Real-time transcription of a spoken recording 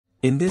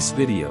In this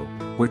video,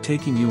 we're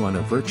taking you on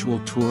a virtual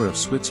tour of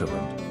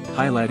Switzerland,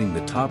 highlighting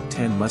the top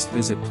 10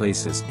 must-visit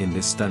places in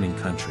this stunning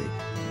country.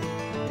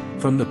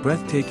 From the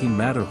breathtaking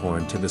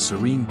Matterhorn to the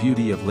serene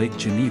beauty of Lake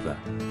Geneva,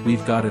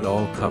 we've got it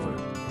all covered.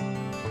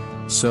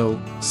 So,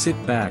 sit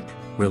back,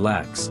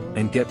 relax,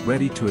 and get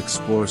ready to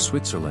explore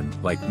Switzerland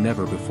like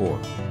never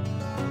before.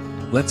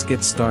 Let's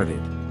get started.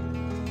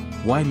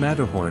 Why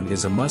Matterhorn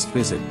is a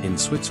must-visit in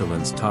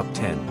Switzerland's top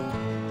 10.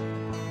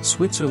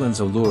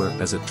 Switzerland's allure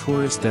as a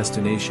tourist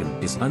destination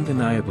is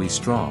undeniably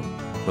strong,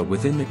 but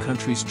within the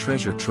country's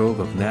treasure trove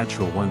of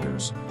natural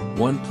wonders,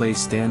 one place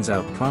stands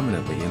out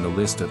prominently in the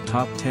list of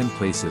top 10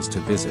 places to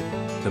visit,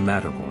 the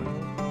Matterhorn.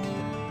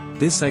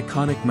 This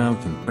iconic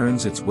mountain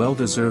earns its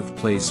well-deserved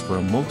place for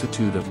a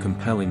multitude of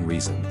compelling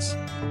reasons.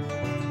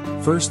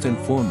 First and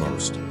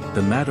foremost,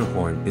 the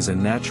Matterhorn is a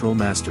natural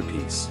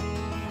masterpiece.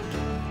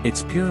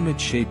 Its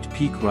pyramid-shaped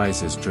peak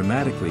rises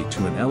dramatically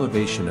to an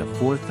elevation of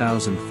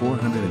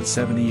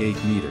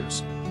 4,478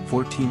 meters,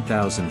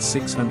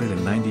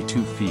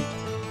 14,692 feet,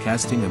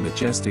 casting a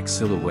majestic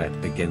silhouette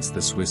against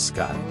the Swiss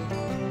sky.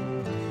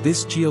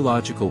 This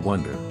geological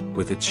wonder,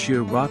 with its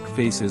sheer rock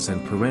faces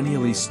and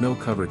perennially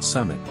snow-covered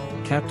summit,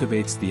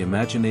 captivates the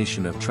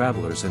imagination of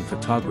travelers and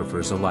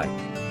photographers alike.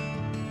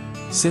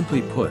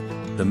 Simply put,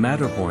 the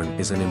Matterhorn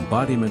is an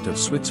embodiment of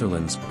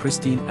Switzerland's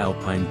pristine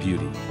alpine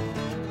beauty.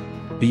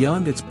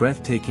 Beyond its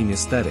breathtaking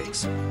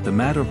aesthetics, the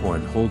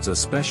Matterhorn holds a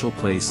special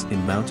place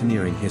in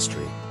mountaineering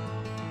history.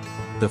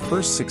 The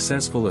first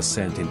successful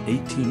ascent in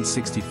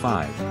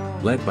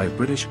 1865, led by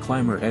British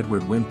climber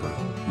Edward Whymper,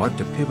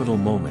 marked a pivotal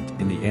moment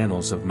in the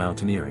annals of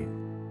mountaineering.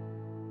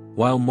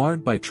 While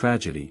marred by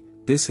tragedy,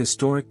 this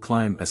historic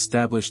climb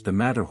established the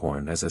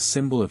Matterhorn as a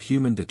symbol of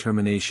human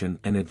determination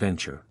and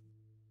adventure.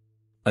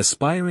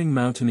 Aspiring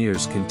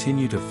mountaineers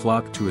continue to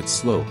flock to its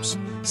slopes,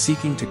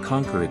 seeking to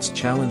conquer its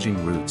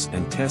challenging routes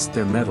and test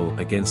their mettle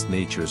against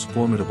nature's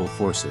formidable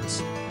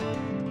forces.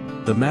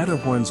 The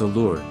Matterhorn's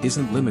allure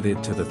isn't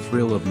limited to the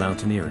thrill of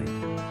mountaineering.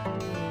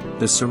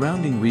 The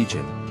surrounding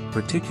region,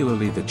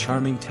 particularly the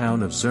charming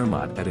town of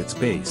Zermatt at its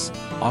base,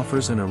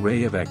 offers an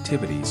array of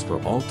activities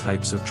for all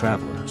types of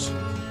travelers.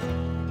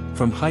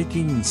 From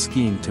hiking and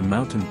skiing to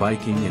mountain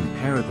biking and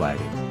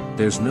paragliding,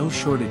 there's no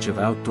shortage of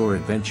outdoor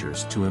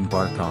adventures to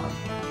embark on.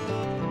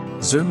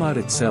 Zermatt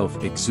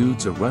itself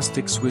exudes a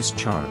rustic Swiss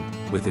charm,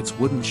 with its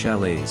wooden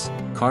chalets,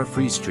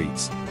 car-free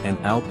streets, and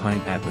alpine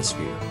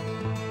atmosphere.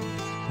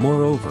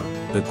 Moreover,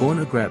 the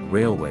Gornergrat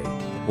Railway,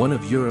 one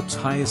of Europe's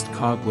highest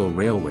cogwheel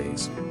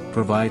railways,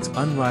 provides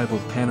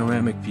unrivaled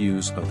panoramic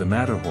views of the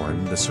Matterhorn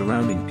and the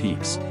surrounding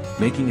peaks,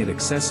 making it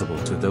accessible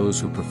to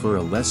those who prefer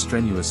a less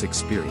strenuous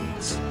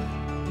experience.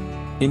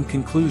 In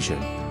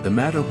conclusion, the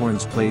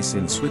Matterhorn's place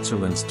in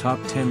Switzerland's top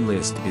 10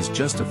 list is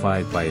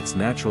justified by its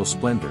natural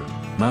splendor,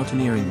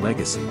 mountaineering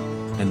legacy,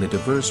 and the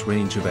diverse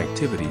range of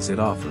activities it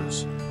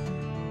offers.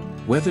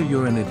 Whether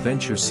you're an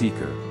adventure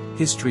seeker,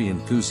 history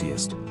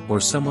enthusiast, or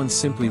someone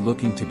simply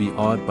looking to be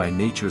awed by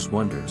nature's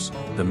wonders,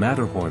 the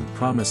Matterhorn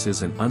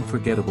promises an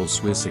unforgettable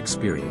Swiss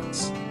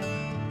experience.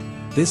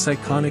 This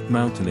iconic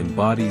mountain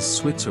embodies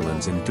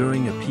Switzerland's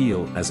enduring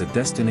appeal as a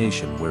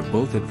destination where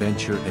both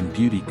adventure and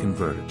beauty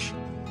converge.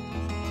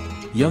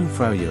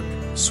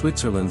 Jungfraujoch,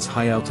 Switzerland's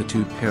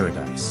high-altitude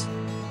paradise.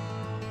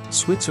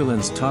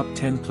 Switzerland's top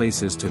 10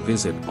 places to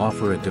visit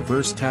offer a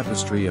diverse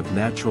tapestry of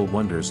natural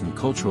wonders and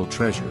cultural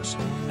treasures,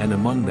 and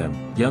among them,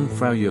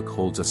 Jungfraujoch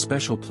holds a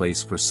special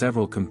place for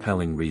several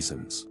compelling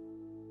reasons.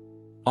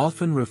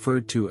 Often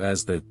referred to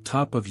as the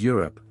top of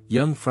Europe,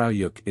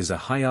 Jungfraujoch is a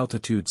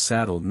high-altitude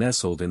saddle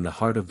nestled in the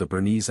heart of the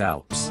Bernese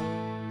Alps.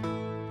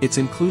 Its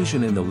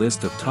inclusion in the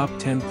list of top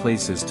 10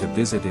 places to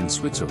visit in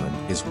Switzerland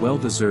is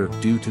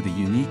well-deserved due to the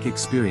unique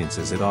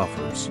experiences it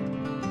offers.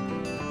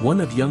 One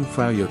of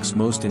Jungfraujoch's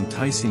most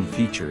enticing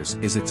features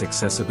is its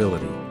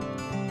accessibility.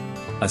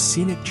 A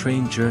scenic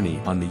train journey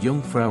on the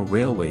Jungfrau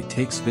Railway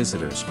takes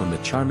visitors from the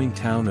charming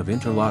town of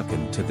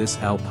Interlaken to this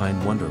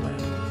alpine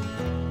wonderland.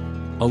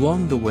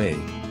 Along the way,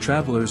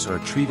 travelers are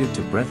treated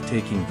to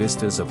breathtaking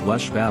vistas of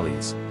lush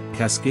valleys,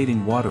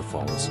 cascading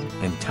waterfalls,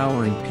 and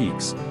towering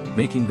peaks,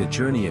 making the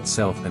journey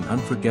itself an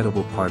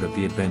unforgettable part of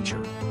the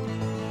adventure.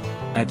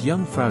 At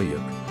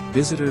Jungfraujoch,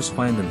 visitors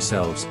find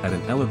themselves at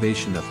an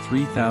elevation of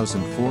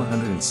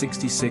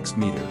 3,466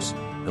 meters,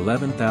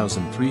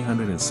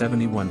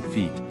 11,371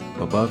 feet,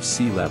 above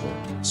sea level,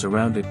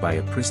 surrounded by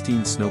a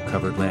pristine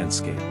snow-covered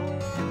landscape.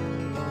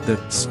 The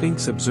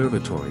Sphinx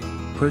Observatory,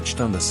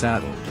 perched on the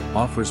saddle,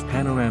 offers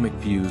panoramic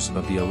views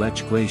of the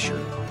Aletsch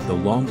Glacier, the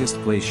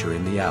longest glacier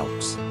in the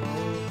Alps.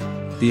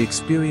 The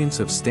experience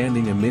of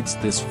standing amidst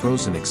this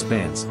frozen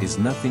expanse is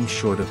nothing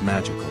short of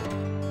magical.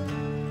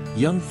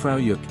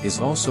 Jungfraujoch is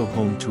also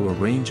home to a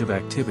range of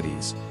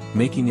activities,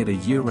 making it a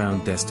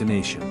year-round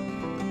destination.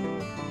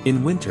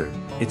 In winter,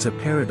 it's a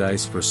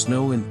paradise for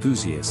snow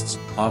enthusiasts,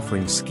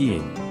 offering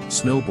skiing,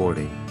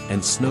 snowboarding,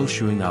 and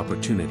snowshoeing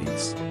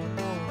opportunities.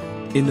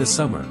 In the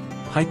summer,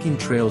 hiking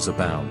trails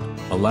abound,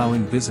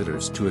 allowing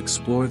visitors to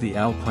explore the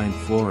alpine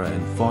flora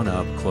and fauna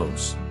up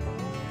close.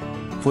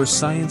 For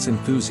science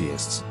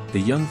enthusiasts,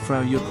 the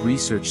Jungfraujoch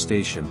research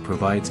station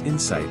provides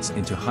insights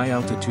into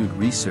high-altitude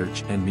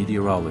research and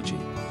meteorology.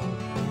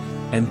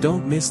 And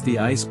don't miss the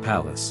Ice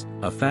Palace,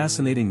 a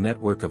fascinating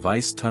network of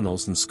ice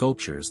tunnels and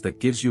sculptures that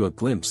gives you a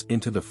glimpse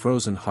into the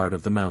frozen heart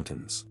of the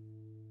mountains.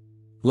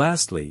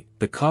 Lastly,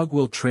 the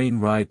cogwheel train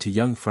ride to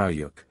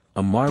Jungfraujoch,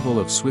 a marvel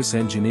of Swiss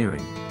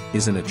engineering,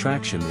 is an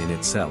attraction in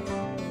itself.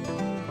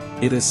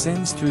 It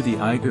ascends through the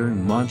Eiger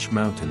and Monch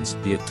mountains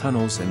via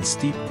tunnels and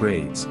steep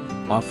grades,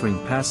 offering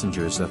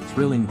passengers a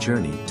thrilling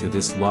journey to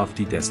this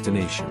lofty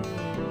destination.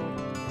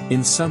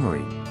 In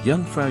summary,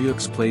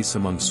 Jungfraujoch's place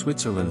among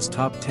Switzerland's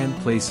top 10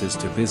 places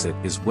to visit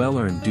is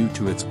well-earned due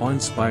to its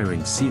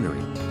awe-inspiring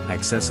scenery,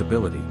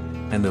 accessibility,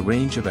 and the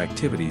range of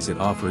activities it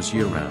offers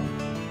year-round.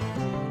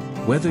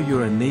 Whether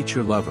you're a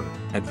nature lover,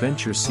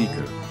 adventure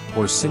seeker,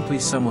 or simply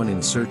someone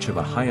in search of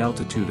a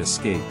high-altitude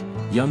escape,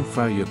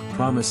 Jungfraujoch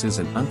promises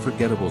an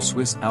unforgettable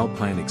Swiss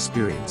Alpine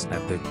experience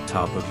at the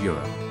top of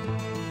Europe.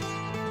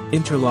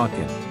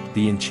 Interlaken,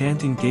 the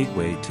enchanting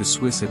gateway to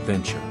Swiss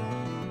adventure.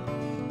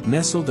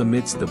 Nestled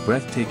amidst the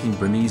breathtaking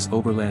Bernese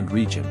Oberland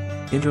region,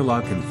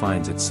 Interlaken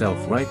finds itself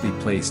rightly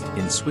placed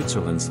in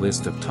Switzerland's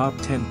list of top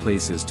 10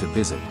 places to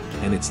visit,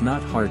 and it's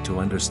not hard to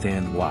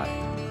understand why.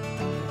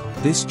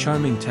 This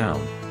charming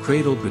town,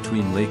 cradled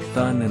between Lake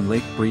Thun and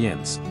Lake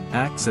Brienz,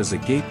 acts as a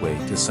gateway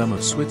to some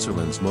of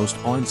Switzerland's most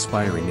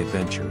awe-inspiring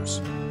adventures.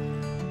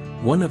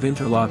 One of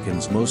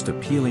Interlaken's most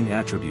appealing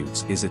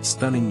attributes is its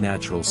stunning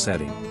natural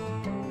setting.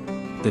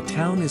 The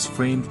town is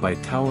framed by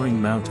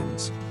towering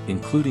mountains,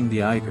 including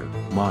the Eiger,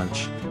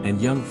 Monch, and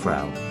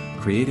Jungfrau,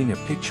 creating a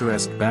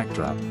picturesque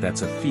backdrop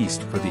that's a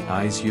feast for the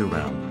eyes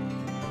year-round.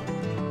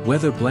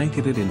 Whether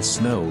blanketed in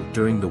snow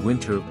during the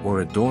winter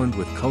or adorned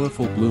with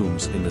colorful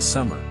blooms in the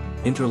summer,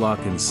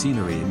 Interlaken's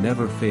scenery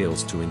never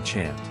fails to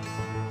enchant.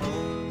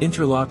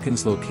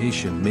 Interlaken's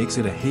location makes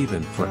it a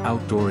haven for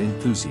outdoor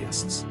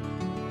enthusiasts.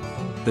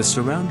 The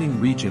surrounding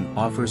region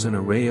offers an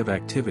array of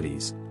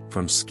activities,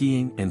 from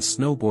skiing and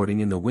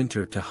snowboarding in the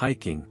winter to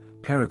hiking,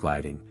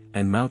 paragliding,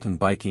 and mountain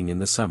biking in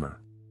the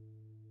summer.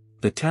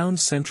 The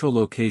town's central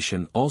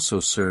location also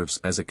serves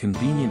as a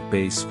convenient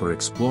base for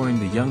exploring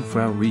the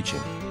Jungfrau region,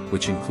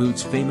 which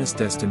includes famous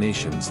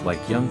destinations like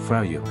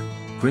Jungfraujoch,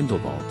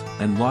 Grindelwald,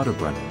 and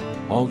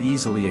Lauterbrunnen, all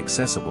easily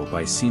accessible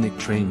by scenic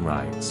train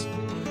rides.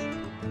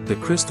 The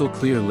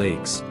crystal-clear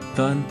lakes,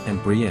 Thun and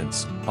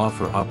Brienz,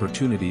 offer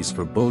opportunities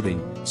for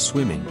boating,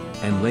 swimming,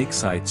 and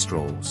lakeside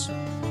strolls.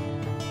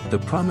 The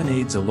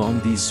promenades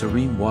along these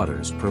serene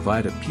waters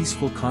provide a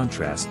peaceful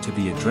contrast to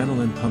the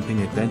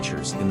adrenaline-pumping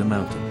adventures in the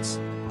mountains.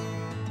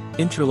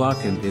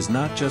 Interlaken is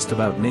not just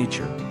about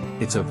nature,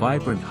 it's a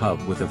vibrant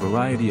hub with a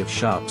variety of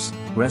shops,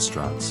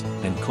 restaurants,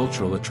 and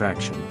cultural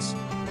attractions.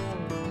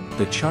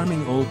 The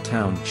charming old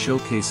town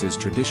showcases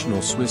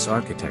traditional Swiss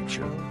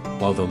architecture,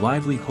 while the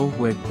lively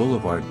Hochweg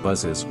Boulevard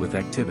buzzes with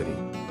activity.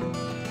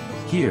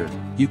 Here,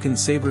 you can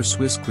savor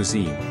Swiss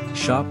cuisine,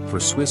 shop for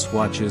Swiss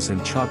watches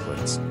and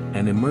chocolates,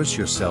 and immerse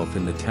yourself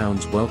in the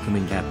town's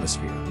welcoming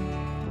atmosphere.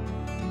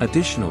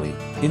 Additionally,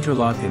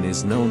 Interlaken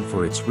is known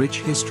for its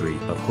rich history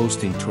of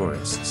hosting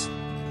tourists.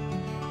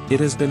 It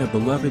has been a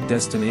beloved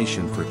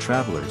destination for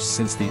travelers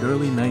since the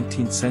early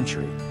 19th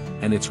century,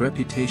 and its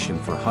reputation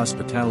for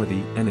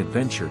hospitality and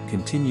adventure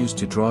continues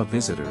to draw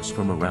visitors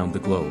from around the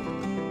globe.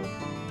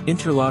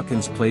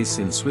 Interlaken's place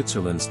in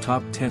Switzerland's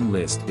top 10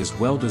 list is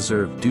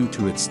well-deserved due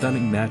to its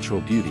stunning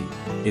natural beauty,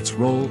 its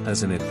role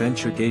as an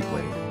adventure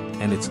gateway,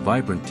 and its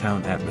vibrant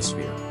town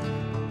atmosphere.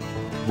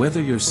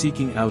 Whether you're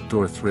seeking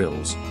outdoor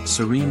thrills,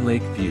 serene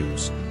lake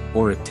views,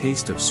 or a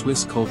taste of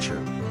Swiss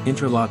culture,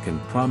 Interlaken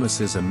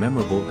promises a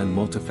memorable and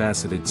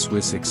multifaceted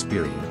Swiss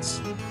experience.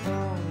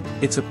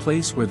 It's a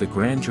place where the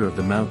grandeur of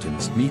the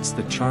mountains meets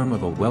the charm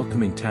of a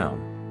welcoming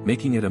town,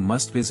 making it a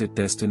must-visit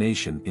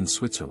destination in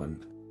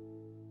Switzerland.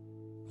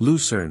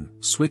 Lucerne,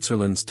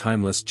 Switzerland's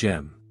timeless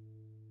gem.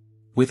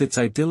 With its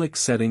idyllic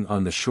setting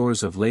on the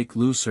shores of Lake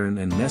Lucerne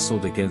and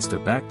nestled against a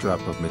backdrop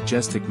of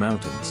majestic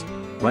mountains,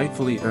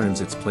 rightfully earns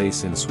its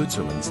place in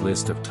Switzerland's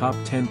list of top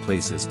 10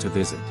 places to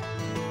visit.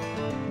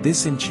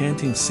 This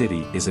enchanting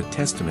city is a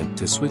testament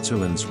to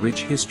Switzerland's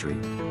rich history,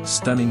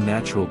 stunning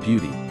natural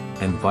beauty,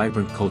 and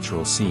vibrant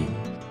cultural scene.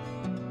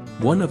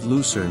 One of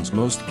Lucerne's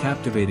most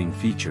captivating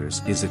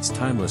features is its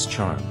timeless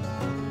charm.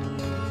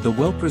 The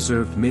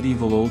well-preserved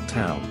medieval old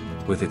town,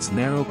 with its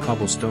narrow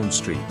cobblestone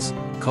streets,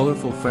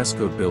 colorful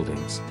frescoed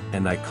buildings,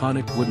 and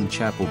iconic wooden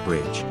chapel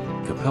bridge,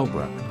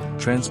 Kapellbruck,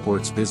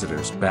 transports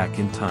visitors back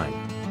in time.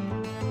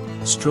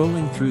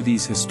 Strolling through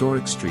these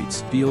historic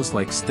streets feels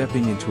like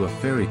stepping into a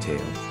fairy tale,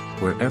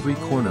 where every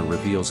corner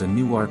reveals a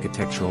new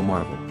architectural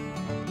marvel.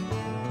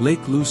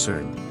 Lake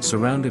Lucerne,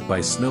 surrounded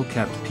by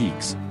snow-capped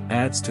peaks,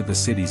 adds to the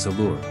city's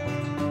allure.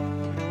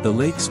 The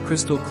lake's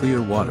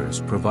crystal-clear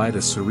waters provide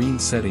a serene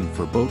setting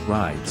for boat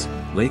rides,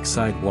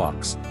 lakeside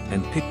walks,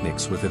 and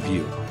picnics with a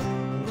view.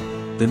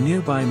 The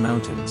nearby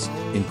mountains,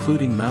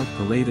 including Mount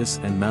Pilatus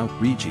and Mount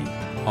Rigi,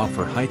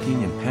 offer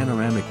hiking and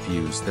panoramic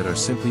views that are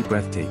simply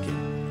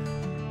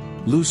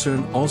breathtaking.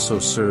 Lucerne also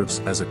serves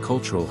as a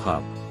cultural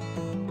hub.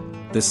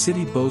 The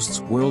city boasts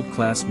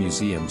world-class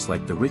museums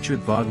like the Richard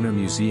Wagner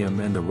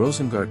Museum and the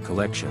Rosengart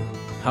Collection,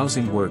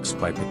 housing works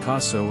by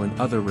Picasso and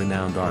other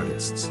renowned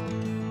artists.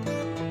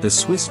 The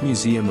Swiss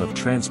Museum of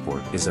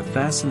Transport is a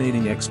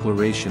fascinating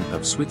exploration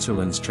of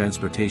Switzerland's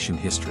transportation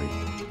history.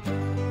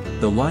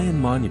 The Lion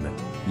Monument,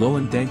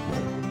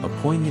 Lohendenkmal, a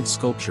poignant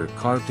sculpture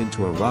carved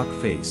into a rock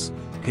face,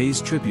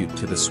 pays tribute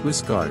to the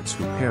Swiss guards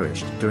who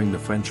perished during the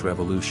French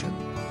Revolution.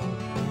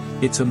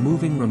 It's a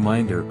moving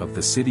reminder of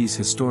the city's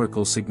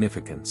historical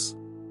significance.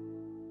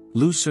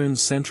 Lucerne's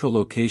central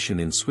location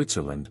in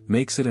Switzerland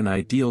makes it an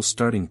ideal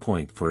starting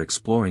point for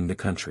exploring the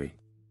country.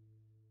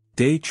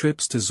 Day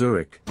trips to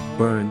Zurich,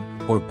 Bern,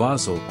 or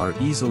Basel are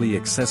easily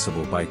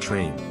accessible by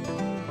train.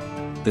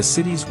 The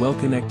city's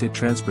well-connected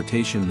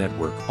transportation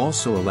network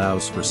also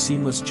allows for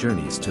seamless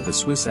journeys to the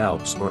Swiss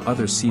Alps or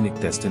other scenic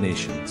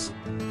destinations.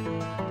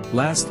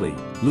 Lastly,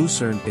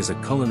 Lucerne is a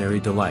culinary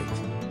delight.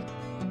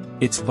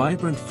 Its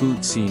vibrant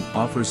food scene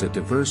offers a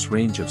diverse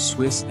range of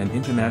Swiss and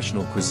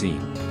international cuisine,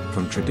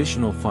 from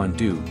traditional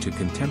fondue to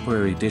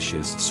contemporary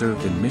dishes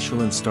served in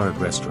Michelin-starred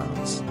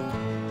restaurants.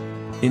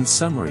 In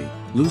summary,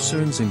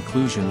 Lucerne's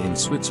inclusion in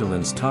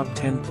Switzerland's top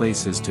 10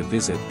 places to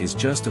visit is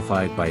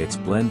justified by its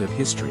blend of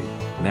history,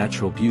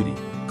 natural beauty,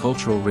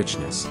 cultural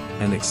richness,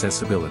 and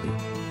accessibility.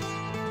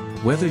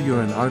 Whether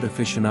you're an art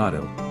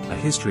aficionado, a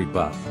history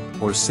buff,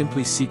 or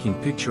simply seeking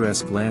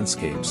picturesque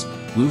landscapes,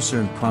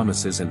 Lucerne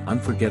promises an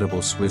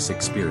unforgettable Swiss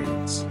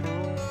experience.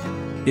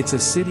 It's a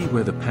city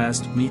where the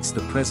past meets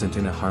the present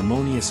in a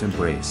harmonious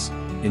embrace,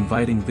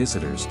 inviting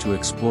visitors to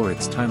explore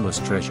its timeless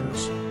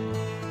treasures.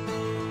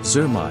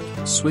 Zermatt,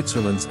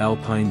 Switzerland's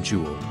Alpine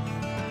jewel.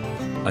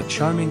 A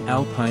charming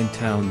Alpine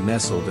town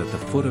nestled at the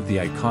foot of the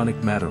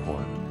iconic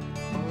Matterhorn.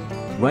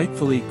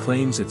 Rightfully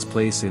claims its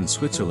place in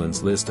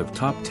Switzerland's list of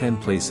top 10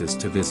 places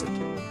to visit.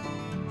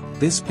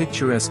 This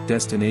picturesque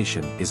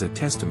destination is a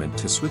testament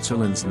to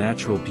Switzerland's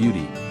natural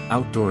beauty,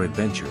 outdoor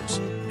adventures,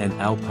 and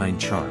alpine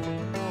charm.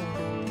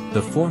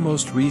 The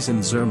foremost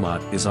reason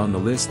Zermatt is on the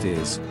list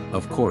is,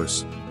 of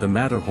course, the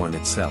Matterhorn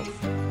itself.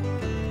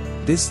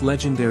 This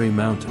legendary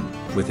mountain,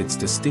 with its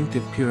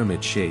distinctive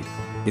pyramid shape,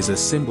 is a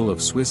symbol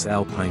of Swiss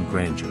alpine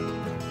grandeur.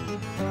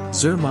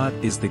 Zermatt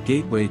is the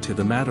gateway to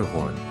the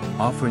Matterhorn,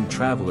 offering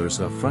travelers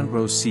a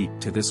front-row seat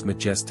to this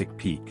majestic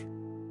peak.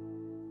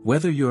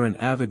 Whether you're an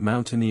avid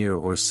mountaineer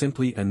or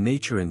simply a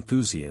nature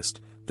enthusiast,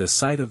 the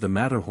sight of the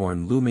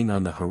Matterhorn looming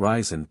on the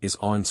horizon is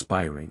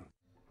awe-inspiring.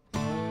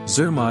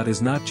 Zermatt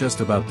is not just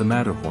about the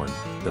Matterhorn,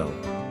 though.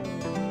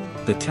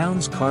 The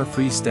town's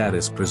car-free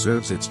status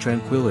preserves its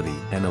tranquility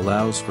and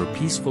allows for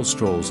peaceful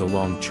strolls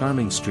along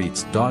charming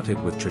streets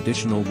dotted with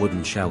traditional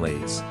wooden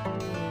chalets.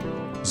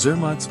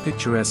 Zermatt's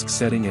picturesque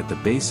setting at the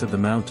base of the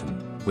mountain,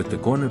 with the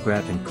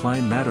Gornergrat and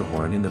Klein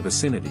Matterhorn in the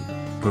vicinity,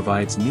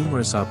 provides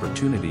numerous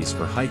opportunities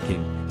for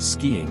hiking,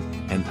 skiing,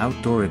 and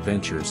outdoor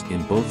adventures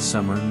in both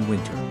summer and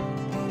winter.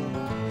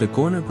 The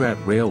Gornergrat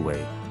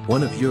Railway,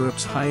 one of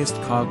Europe's highest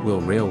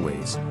cogwheel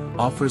railways,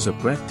 offers a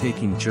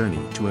breathtaking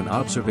journey to an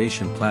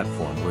observation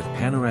platform with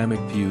panoramic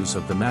views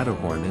of the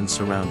Matterhorn and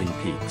surrounding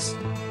peaks.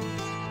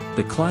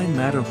 The Klein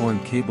Matterhorn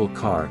cable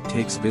car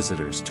takes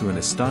visitors to an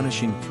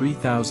astonishing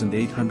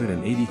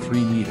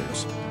 3,883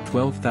 meters,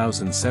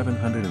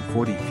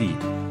 12,740 feet,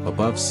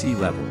 above sea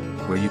level,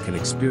 where you can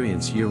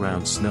experience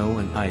year-round snow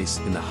and ice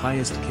in the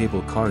highest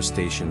cable car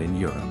station in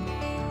Europe.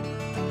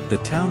 The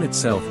town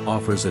itself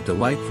offers a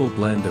delightful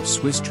blend of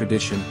Swiss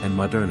tradition and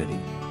modernity.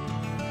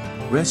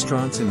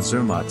 Restaurants in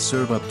Zermatt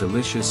serve up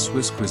delicious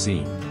Swiss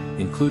cuisine,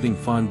 including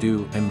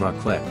fondue and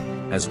raclette,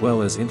 as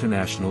well as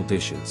international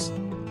dishes.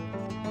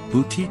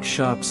 Boutique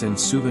shops and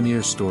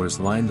souvenir stores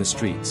line the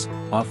streets,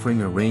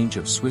 offering a range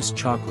of Swiss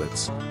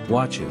chocolates,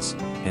 watches,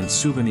 and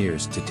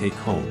souvenirs to take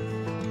home.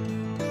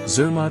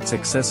 Zermatt's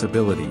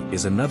accessibility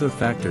is another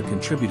factor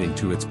contributing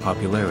to its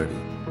popularity.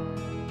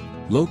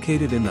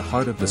 Located in the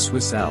heart of the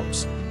Swiss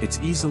Alps, it's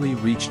easily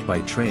reached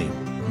by train,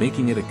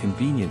 making it a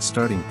convenient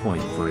starting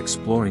point for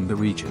exploring the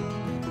region.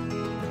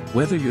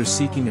 Whether you're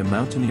seeking a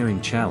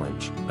mountaineering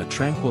challenge, a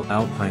tranquil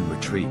alpine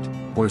retreat,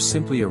 or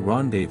simply a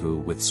rendezvous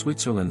with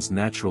Switzerland's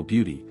natural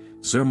beauty,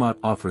 Zermatt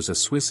offers a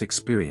Swiss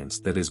experience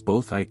that is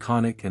both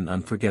iconic and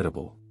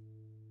unforgettable.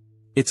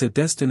 It's a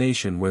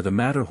destination where the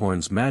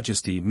Matterhorn's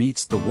majesty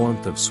meets the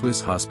warmth of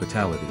Swiss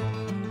hospitality.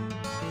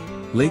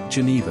 Lake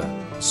Geneva,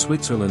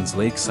 Switzerland's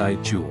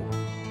lakeside jewel.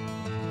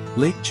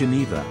 Lake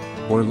Geneva,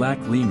 or Lac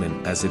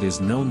Léman as it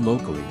is known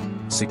locally,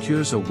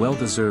 secures a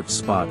well-deserved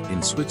spot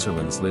in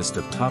Switzerland's list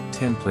of top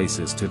 10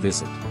 places to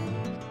visit.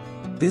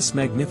 This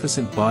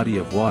magnificent body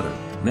of water,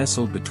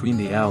 nestled between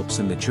the Alps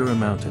and the Jura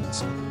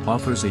Mountains,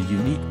 offers a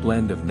unique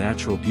blend of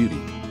natural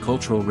beauty,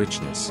 cultural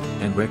richness,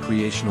 and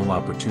recreational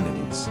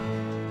opportunities.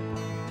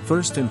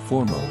 First and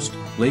foremost,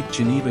 Lake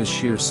Geneva's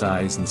sheer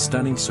size and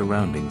stunning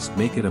surroundings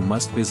make it a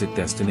must-visit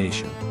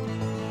destination.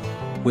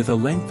 With a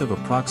length of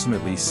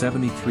approximately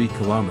 73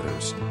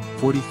 kilometers,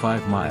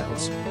 45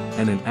 miles,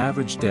 and an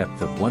average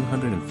depth of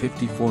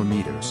 154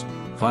 meters,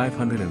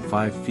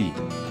 505 feet,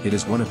 it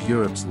is one of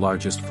Europe's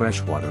largest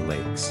freshwater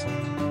lakes.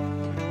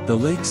 The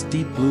lake's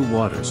deep blue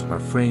waters are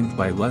framed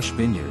by lush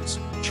vineyards,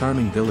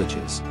 charming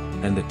villages,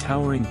 and the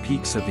towering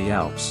peaks of the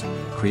Alps,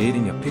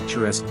 creating a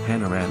picturesque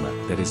panorama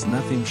that is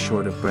nothing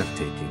short of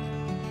breathtaking.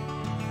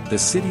 The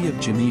city of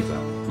Geneva,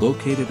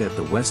 located at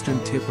the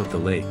western tip of the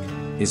lake,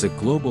 is a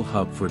global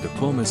hub for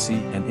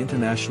diplomacy and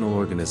international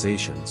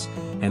organizations,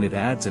 and it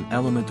adds an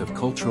element of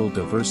cultural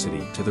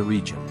diversity to the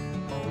region.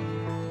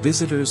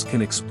 Visitors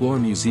can explore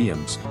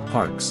museums,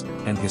 parks,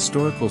 and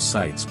historical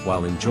sites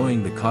while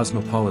enjoying the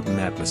cosmopolitan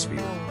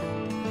atmosphere.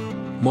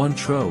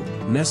 Montreux,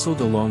 nestled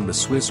along the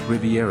Swiss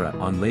Riviera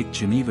on Lake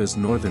Geneva's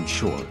northern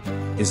shore,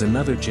 is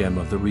another gem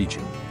of the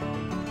region.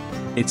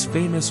 It's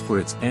famous for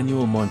its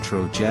annual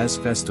Montreux Jazz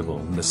Festival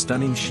and the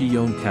stunning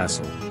Chillon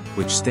Castle,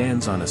 which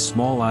stands on a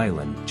small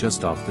island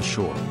just off the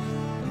shore.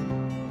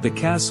 The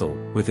castle,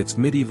 with its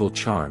medieval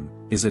charm,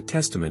 is a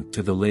testament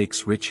to the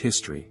lake's rich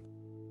history.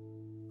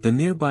 The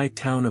nearby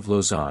town of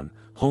Lausanne,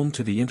 home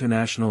to the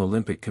International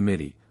Olympic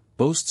Committee,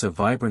 boasts a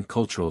vibrant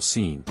cultural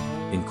scene,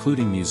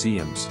 including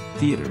museums,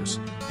 theaters,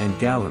 and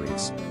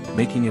galleries,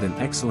 making it an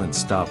excellent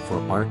stop for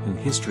art and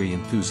history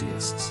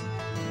enthusiasts.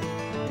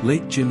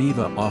 Lake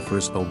Geneva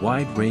offers a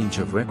wide range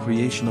of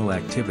recreational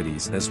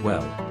activities as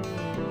well.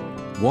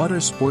 Water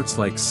sports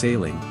like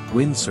sailing,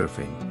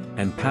 windsurfing,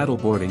 and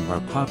paddleboarding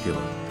are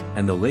popular,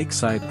 and the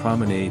lakeside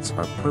promenades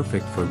are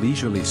perfect for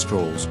leisurely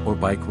strolls or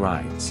bike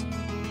rides.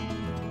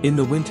 In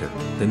the winter,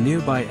 the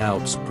nearby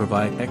Alps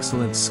provide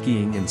excellent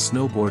skiing and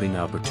snowboarding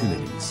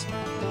opportunities.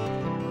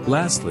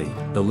 Lastly,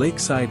 the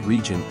lakeside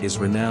region is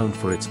renowned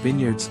for its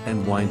vineyards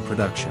and wine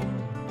production.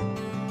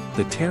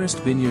 The terraced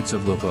vineyards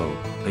of Lavaux,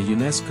 a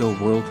UNESCO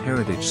World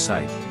Heritage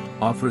Site,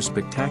 offer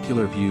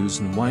spectacular views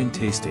and wine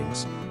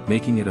tastings,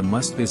 making it a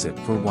must-visit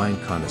for wine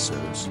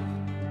connoisseurs.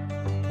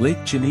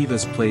 Lake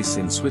Geneva's place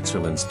in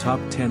Switzerland's top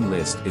 10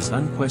 list is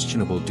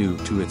unquestionable due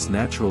to its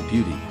natural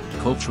beauty,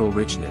 cultural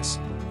richness,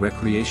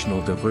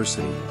 recreational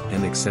diversity,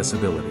 and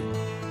accessibility.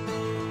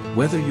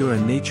 Whether you're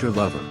a nature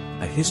lover,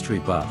 a history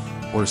buff,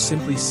 or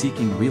simply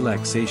seeking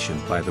relaxation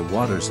by the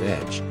water's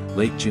edge,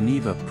 Lake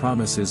Geneva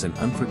promises an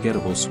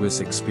unforgettable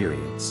Swiss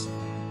experience.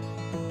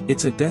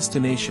 It's a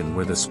destination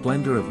where the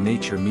splendor of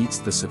nature meets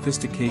the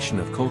sophistication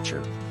of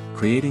culture,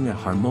 creating a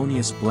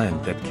harmonious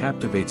blend that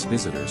captivates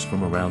visitors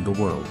from around the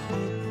world.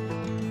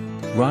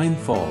 Rhine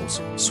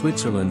Falls,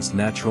 Switzerland's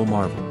natural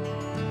marvel.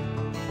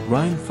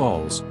 Rhine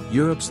Falls,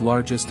 Europe's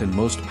largest and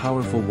most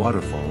powerful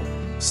waterfall,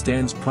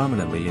 stands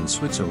prominently in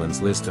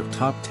Switzerland's list of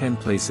top 10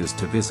 places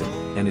to visit,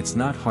 and it's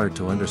not hard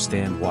to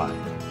understand why.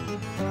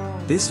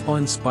 This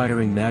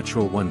awe-inspiring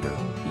natural wonder,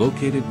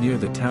 located near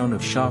the town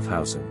of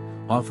Schaffhausen,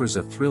 offers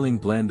a thrilling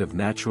blend of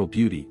natural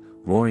beauty,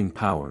 roaring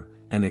power,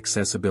 and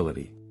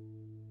accessibility.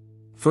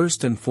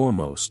 First and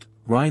foremost,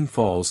 Rhine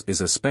Falls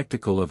is a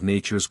spectacle of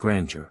nature's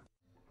grandeur.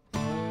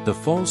 The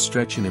falls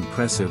stretch an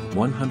impressive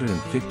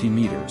 150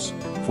 meters,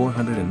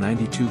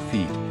 492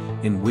 feet,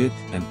 in width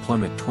and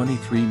plummet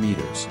 23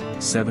 meters,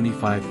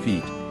 75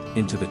 feet,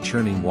 into the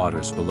churning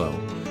waters below.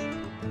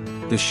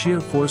 The sheer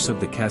force of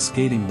the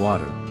cascading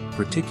water,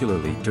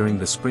 particularly during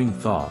the spring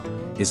thaw,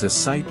 is a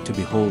sight to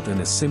behold and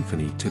a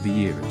symphony to the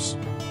ears.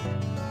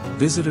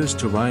 Visitors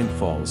to Rhine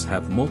Falls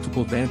have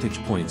multiple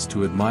vantage points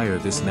to admire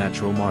this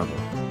natural marvel.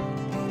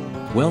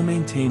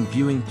 Well-maintained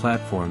viewing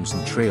platforms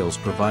and trails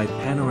provide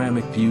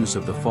panoramic views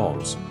of the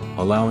falls,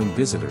 allowing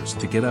visitors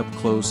to get up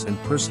close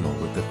and personal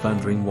with the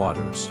thundering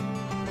waters.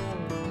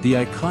 The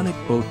iconic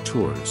boat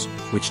tours,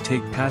 which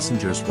take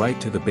passengers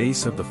right to the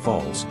base of the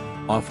falls,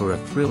 offer a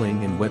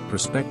thrilling and wet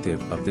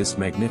perspective of this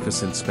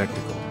magnificent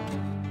spectacle.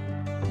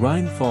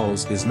 Rhine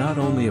Falls is not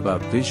only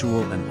about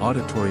visual and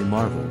auditory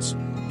marvels,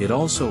 it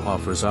also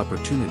offers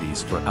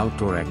opportunities for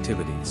outdoor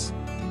activities.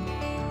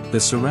 The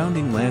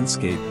surrounding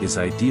landscape is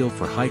ideal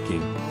for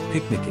hiking,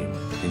 picnicking,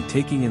 and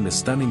taking in the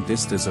stunning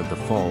vistas of the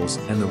falls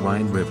and the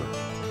Rhine River.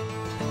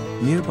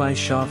 Nearby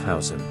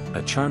Schaffhausen,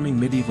 a charming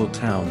medieval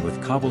town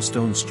with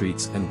cobblestone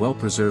streets and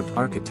well-preserved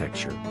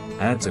architecture,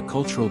 adds a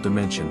cultural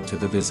dimension to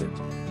the visit.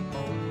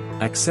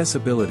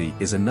 Accessibility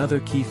is another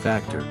key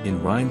factor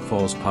in Rhine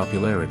Falls'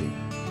 popularity.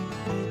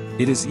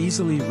 It is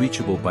easily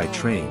reachable by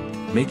train,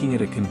 making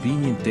it a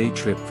convenient day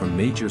trip from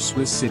major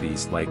Swiss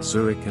cities like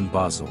Zurich and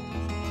Basel.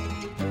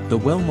 The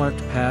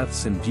well-marked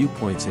paths and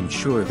viewpoints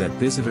ensure that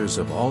visitors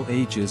of all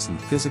ages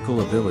and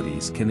physical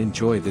abilities can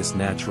enjoy this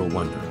natural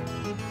wonder.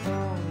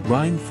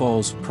 Rhine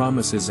Falls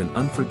promises an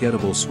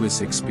unforgettable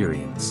Swiss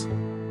experience.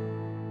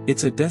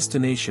 It's a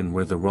destination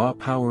where the raw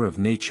power of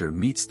nature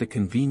meets the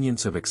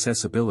convenience of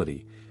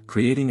accessibility,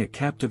 creating a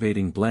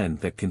captivating blend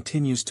that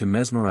continues to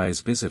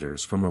mesmerize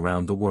visitors from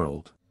around the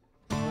world.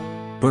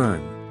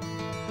 Bern,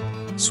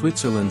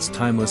 Switzerland's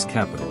timeless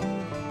capital.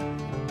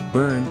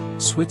 Bern,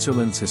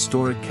 Switzerland's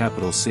historic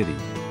capital city,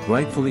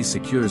 rightfully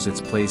secures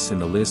its place in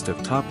the list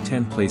of top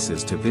 10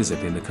 places to visit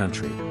in the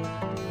country.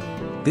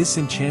 This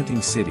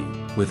enchanting city,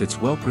 with its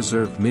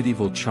well-preserved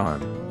medieval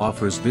charm,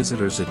 offers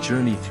visitors a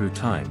journey through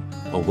time,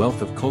 a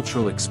wealth of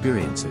cultural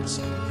experiences,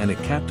 and a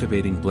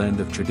captivating blend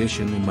of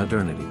tradition and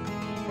modernity.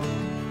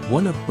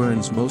 One of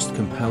Bern's most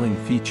compelling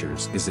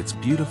features is its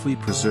beautifully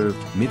preserved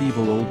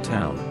medieval old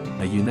town,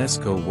 a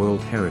UNESCO World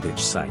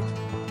Heritage Site.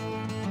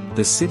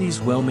 The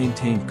city's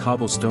well-maintained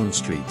cobblestone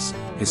streets,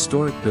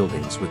 historic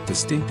buildings with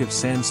distinctive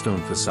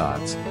sandstone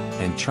facades,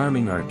 and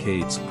charming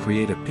arcades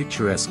create a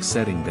picturesque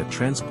setting that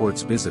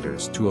transports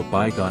visitors to a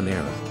bygone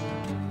era.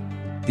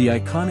 The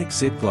iconic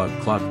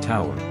Zitglogg clock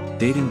tower,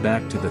 dating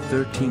back to the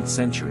 13th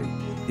century,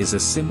 is a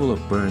symbol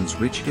of Bern's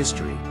rich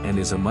history and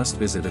is a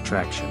must-visit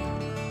attraction.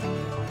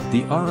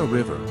 The Aare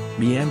River,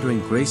 meandering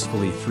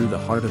gracefully through the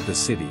heart of the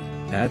city,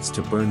 adds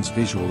to Bern's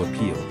visual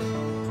appeal.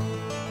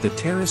 The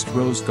terraced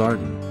Rose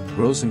Garden,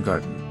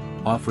 Rosengarten,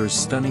 offers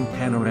stunning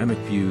panoramic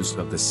views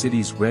of the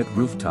city's red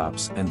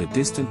rooftops and the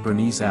distant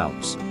Bernese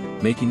Alps,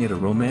 making it a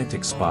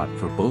romantic spot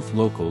for both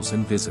locals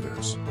and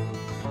visitors.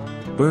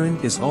 Bern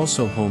is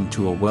also home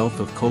to a wealth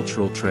of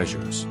cultural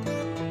treasures.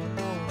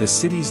 The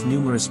city's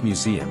numerous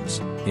museums,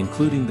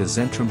 including the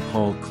Zentrum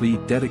Paul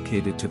Klee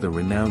dedicated to the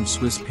renowned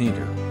Swiss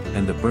painter,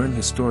 and the Bern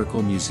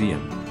Historical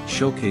Museum,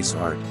 showcase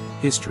art,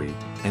 history,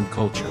 and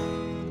culture.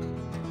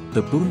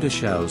 The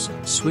Bundeshaus,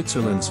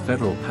 Switzerland's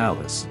federal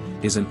palace,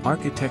 is an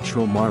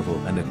architectural marvel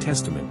and a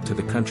testament to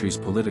the country's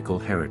political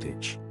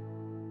heritage.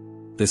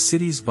 The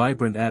city's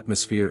vibrant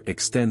atmosphere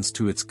extends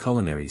to its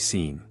culinary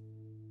scene.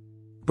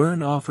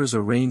 Bern offers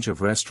a range of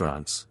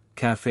restaurants,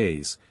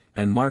 cafes,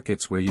 and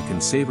markets where you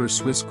can savor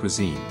Swiss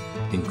cuisine,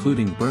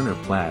 including Berner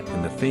Platt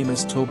and the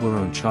famous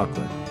Toblerone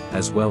chocolate,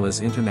 as well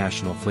as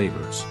international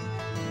flavors.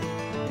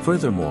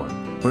 Furthermore,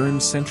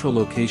 Bern's central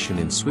location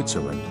in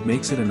Switzerland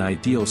makes it an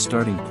ideal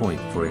starting point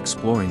for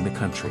exploring the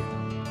country.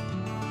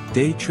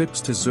 Day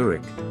trips to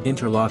Zurich,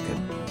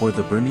 Interlaken, or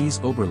the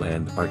Bernese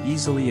Oberland are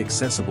easily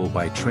accessible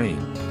by train,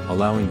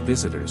 allowing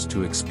visitors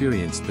to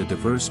experience the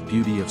diverse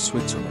beauty of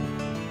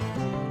Switzerland.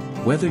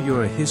 Whether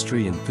you're a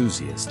history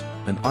enthusiast,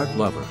 an art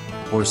lover,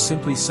 or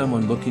simply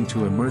someone looking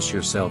to immerse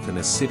yourself in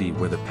a city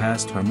where the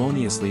past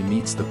harmoniously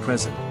meets the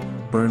present,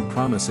 Bern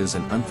promises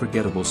an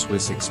unforgettable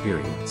Swiss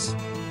experience.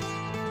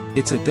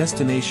 It's a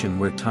destination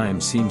where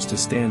time seems to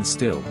stand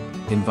still,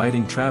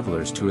 inviting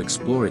travelers to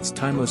explore its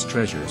timeless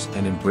treasures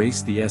and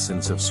embrace the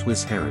essence of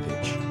Swiss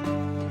heritage.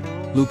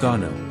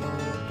 Lugano,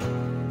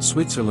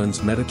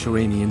 Switzerland's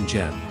Mediterranean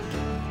gem.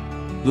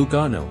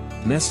 Lugano,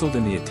 nestled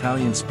in the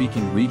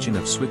Italian-speaking region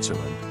of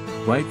Switzerland,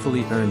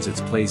 rightfully earns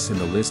its place in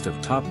the list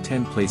of top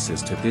 10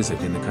 places to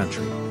visit in the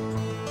country.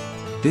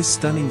 This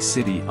stunning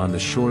city on the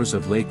shores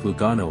of Lake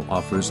Lugano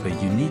offers a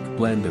unique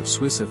blend of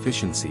Swiss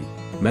efficiency,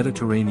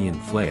 Mediterranean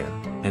flair,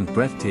 and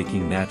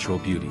breathtaking natural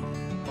beauty.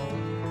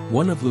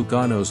 One of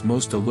Lugano's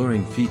most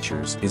alluring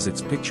features is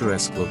its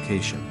picturesque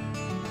location.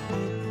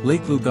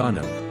 Lake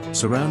Lugano,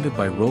 surrounded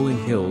by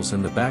rolling hills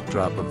and the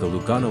backdrop of the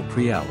Lugano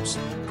Prealps,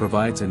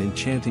 provides an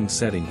enchanting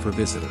setting for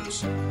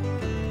visitors.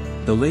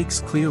 The lake's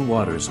clear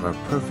waters are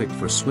perfect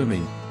for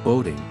swimming,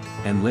 boating,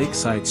 and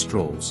lakeside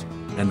strolls,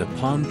 and the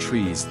palm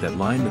trees that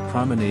line the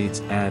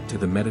promenades add to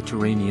the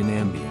Mediterranean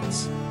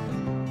ambience.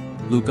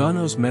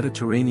 Lugano's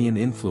Mediterranean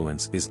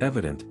influence is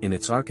evident in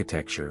its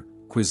architecture,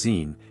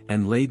 cuisine,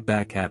 and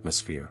laid-back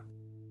atmosphere.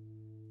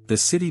 The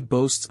city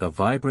boasts a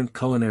vibrant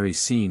culinary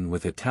scene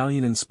with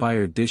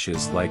Italian-inspired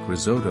dishes like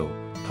risotto,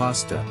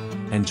 pasta,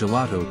 and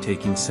gelato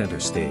taking center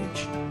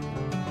stage.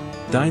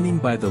 Dining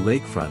by the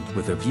lakefront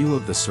with a view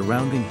of the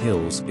surrounding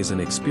hills is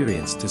an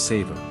experience to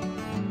savor.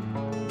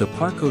 The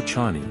Parco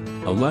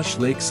Ciani, a lush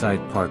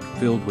lakeside park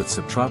filled with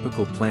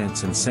subtropical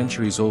plants and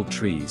centuries-old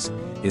trees,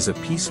 is a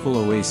peaceful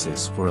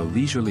oasis for a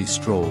leisurely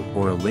stroll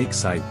or a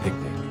lakeside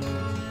picnic.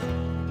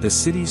 The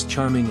city's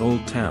charming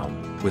old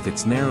town, with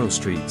its narrow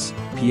streets,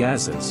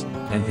 piazzas,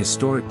 and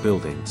historic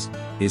buildings,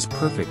 is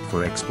perfect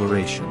for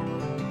exploration.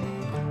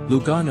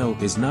 Lugano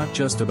is not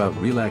just about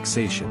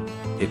relaxation,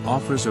 it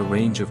offers a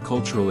range of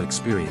cultural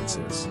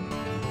experiences.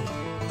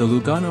 The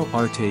Lugano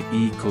Arte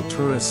e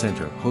Cultura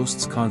Center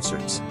hosts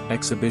concerts,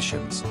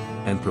 exhibitions,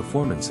 and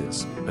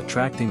performances,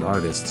 attracting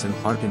artists and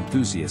art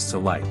enthusiasts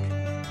alike.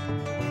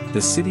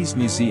 The city's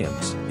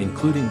museums,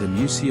 including the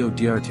Museo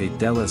d'Arte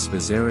della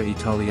Svizzera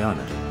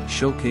Italiana,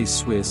 showcase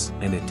Swiss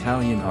and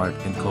Italian art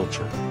and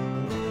culture.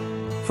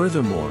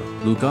 Furthermore,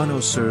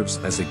 Lugano serves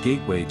as a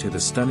gateway to the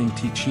stunning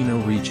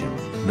Ticino region,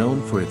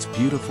 known for its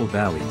beautiful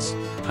valleys,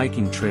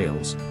 hiking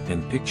trails,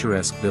 and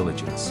picturesque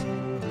villages.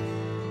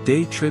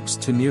 Day trips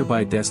to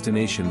nearby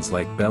destinations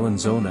like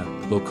Bellinzona,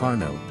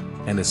 Locarno,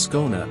 and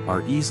Ascona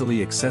are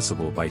easily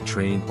accessible by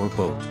train or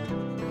boat.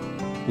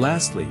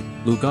 Lastly,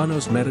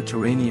 Lugano's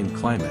Mediterranean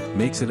climate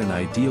makes it an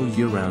ideal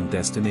year-round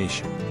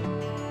destination.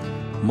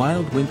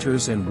 Mild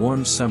winters and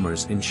warm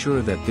summers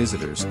ensure that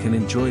visitors can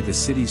enjoy the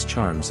city's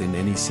charms in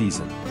any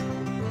season.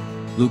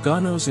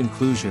 Lugano's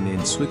inclusion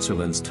in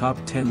Switzerland's top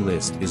 10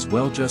 list is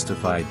well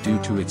justified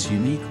due to its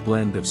unique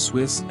blend of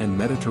Swiss and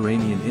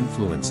Mediterranean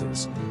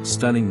influences,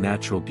 stunning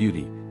natural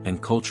beauty,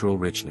 and cultural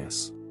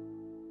richness.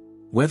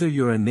 Whether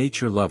you're a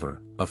nature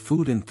lover, a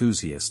food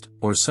enthusiast,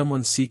 or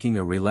someone seeking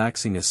a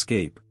relaxing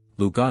escape,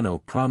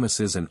 Lugano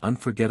promises an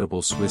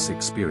unforgettable Swiss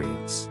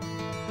experience.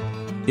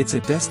 It's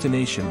a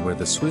destination where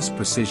the Swiss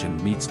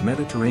precision meets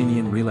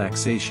Mediterranean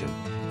relaxation,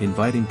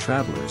 inviting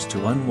travelers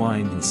to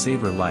unwind and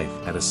savor life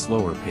at a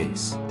slower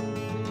pace.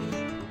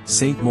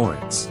 St.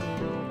 Moritz.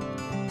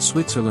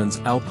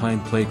 Switzerland's Alpine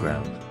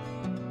playground.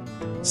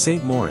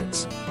 St.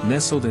 Moritz,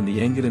 nestled in the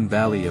Engadin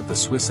Valley of the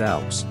Swiss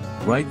Alps,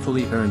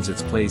 rightfully earns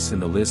its place in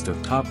the list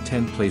of top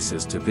 10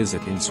 places to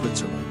visit in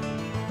Switzerland.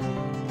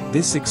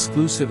 This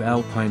exclusive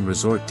alpine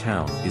resort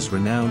town is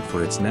renowned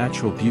for its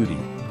natural beauty,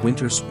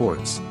 winter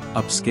sports,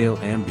 upscale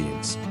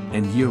ambience,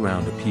 and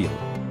year-round appeal.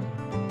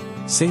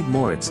 St.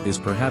 Moritz is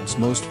perhaps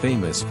most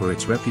famous for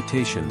its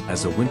reputation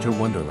as a winter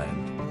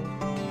wonderland.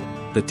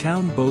 The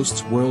town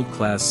boasts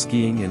world-class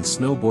skiing and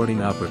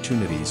snowboarding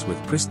opportunities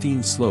with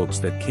pristine slopes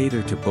that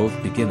cater to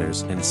both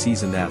beginners and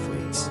seasoned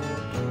athletes.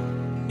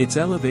 Its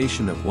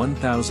elevation of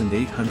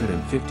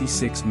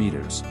 1,856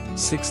 meters,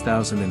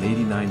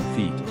 6,089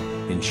 feet,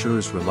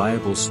 ensures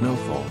reliable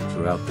snowfall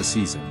throughout the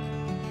season.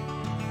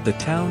 The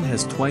town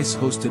has twice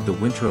hosted the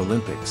Winter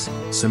Olympics,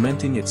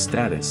 cementing its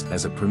status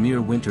as a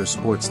premier winter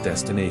sports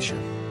destination.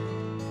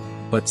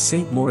 But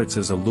St.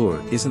 Moritz's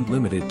allure isn't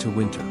limited to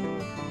winter.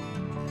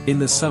 In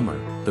the summer,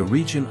 the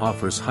region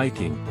offers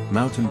hiking,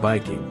 mountain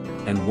biking,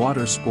 and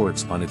water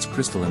sports on its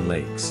crystalline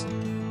lakes.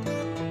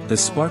 The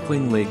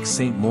sparkling Lake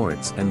St.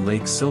 Moritz and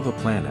Lake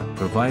Silvaplana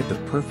provide the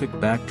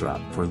perfect backdrop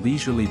for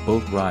leisurely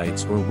boat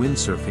rides or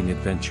windsurfing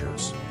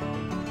adventures.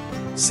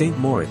 St.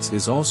 Moritz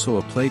is also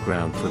a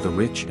playground for the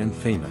rich and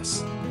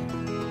famous.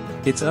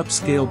 Its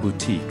upscale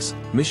boutiques,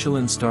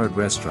 Michelin-starred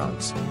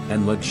restaurants,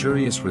 and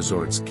luxurious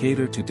resorts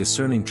cater to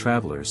discerning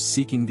travelers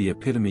seeking the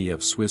epitome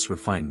of Swiss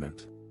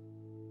refinement.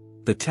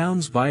 The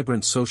town's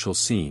vibrant social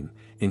scene,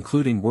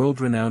 including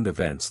world-renowned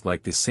events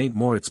like the St.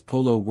 Moritz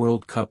Polo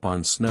World Cup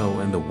on snow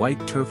and the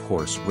white turf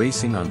horse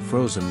racing on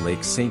frozen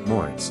Lake St.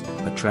 Moritz,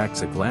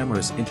 attracts a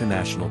glamorous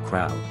international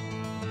crowd.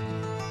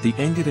 The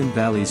Engadin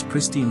Valley's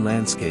pristine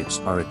landscapes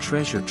are a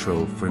treasure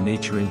trove for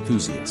nature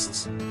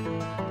enthusiasts.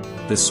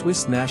 The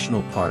Swiss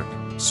National Park,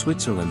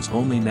 Switzerland's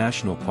only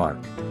national park,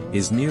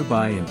 is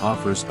nearby and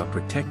offers a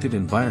protected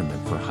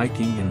environment for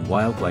hiking and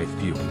wildlife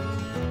viewing.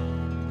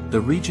 The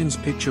region's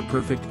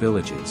picture-perfect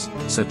villages,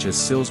 such as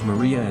Sils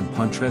Maria and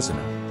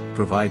Pontresina,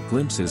 provide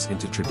glimpses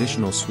into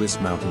traditional Swiss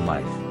mountain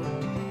life.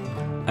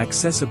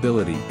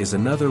 Accessibility is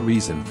another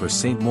reason for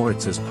St.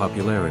 Moritz's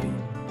popularity.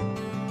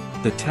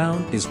 The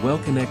town is well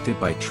connected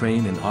by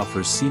train and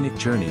offers scenic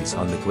journeys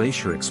on the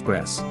Glacier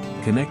Express,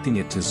 connecting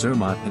it to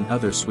Zermatt and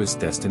other Swiss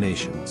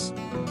destinations.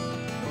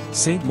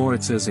 St.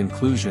 Moritz's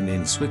inclusion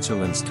in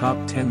Switzerland's top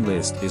 10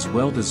 list is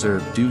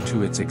well-deserved due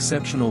to its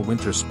exceptional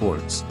winter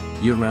sports,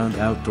 year-round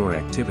outdoor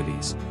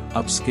activities,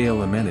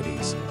 upscale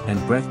amenities, and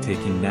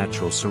breathtaking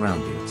natural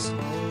surroundings.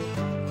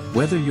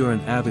 Whether you're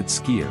an avid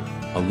skier,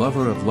 a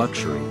lover of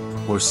luxury,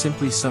 or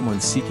simply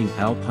someone seeking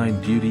alpine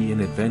beauty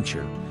and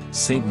adventure,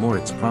 St.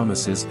 Moritz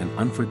promises an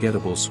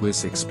unforgettable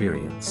Swiss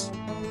experience.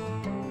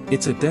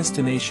 It's a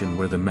destination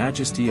where the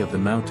majesty of the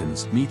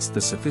mountains meets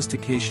the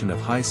sophistication of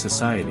high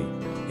society,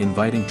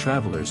 inviting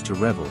travelers to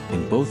revel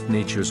in both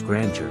nature's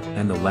grandeur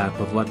and the lap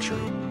of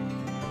luxury.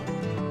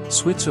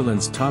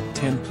 Switzerland's top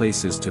 10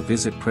 places to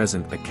visit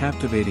present a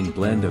captivating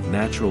blend of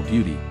natural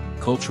beauty,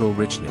 cultural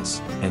richness,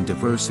 and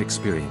diverse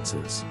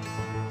experiences.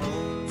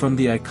 From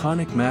the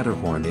iconic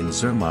Matterhorn in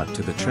Zermatt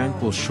to the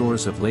tranquil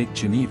shores of Lake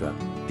Geneva,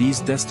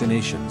 these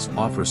destinations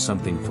offer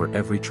something for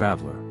every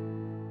traveler.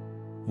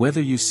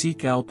 Whether you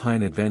seek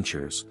alpine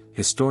adventures,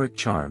 historic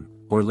charm,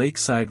 or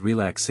lakeside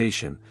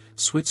relaxation,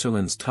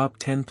 Switzerland's top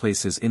 10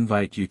 places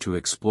invite you to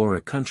explore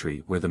a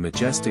country where the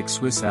majestic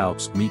Swiss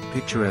Alps meet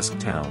picturesque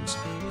towns,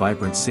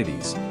 vibrant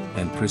cities,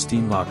 and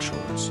pristine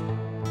lochshores.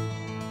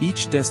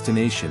 Each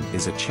destination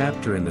is a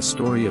chapter in the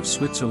story of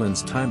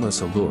Switzerland's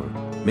timeless allure,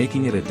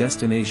 making it a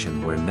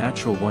destination where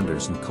natural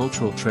wonders and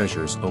cultural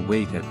treasures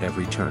await at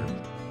every turn.